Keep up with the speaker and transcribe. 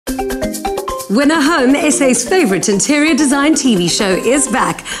Winner Home, SA's favourite interior design TV show, is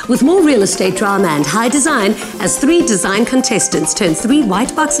back with more real estate drama and high design as 3 design contestants turn 3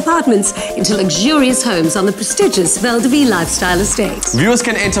 white box apartments into luxurious homes on the prestigious Valdevie lifestyle estate. Viewers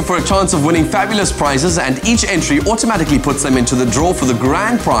can enter for a chance of winning fabulous prizes, and each entry automatically puts them into the draw for the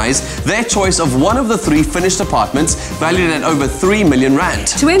grand prize, their choice of one of the 3 finished apartments valued at over 3 million rand.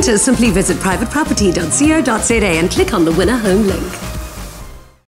 To enter, simply visit privateproperty.co.za and click on the Winner Home link.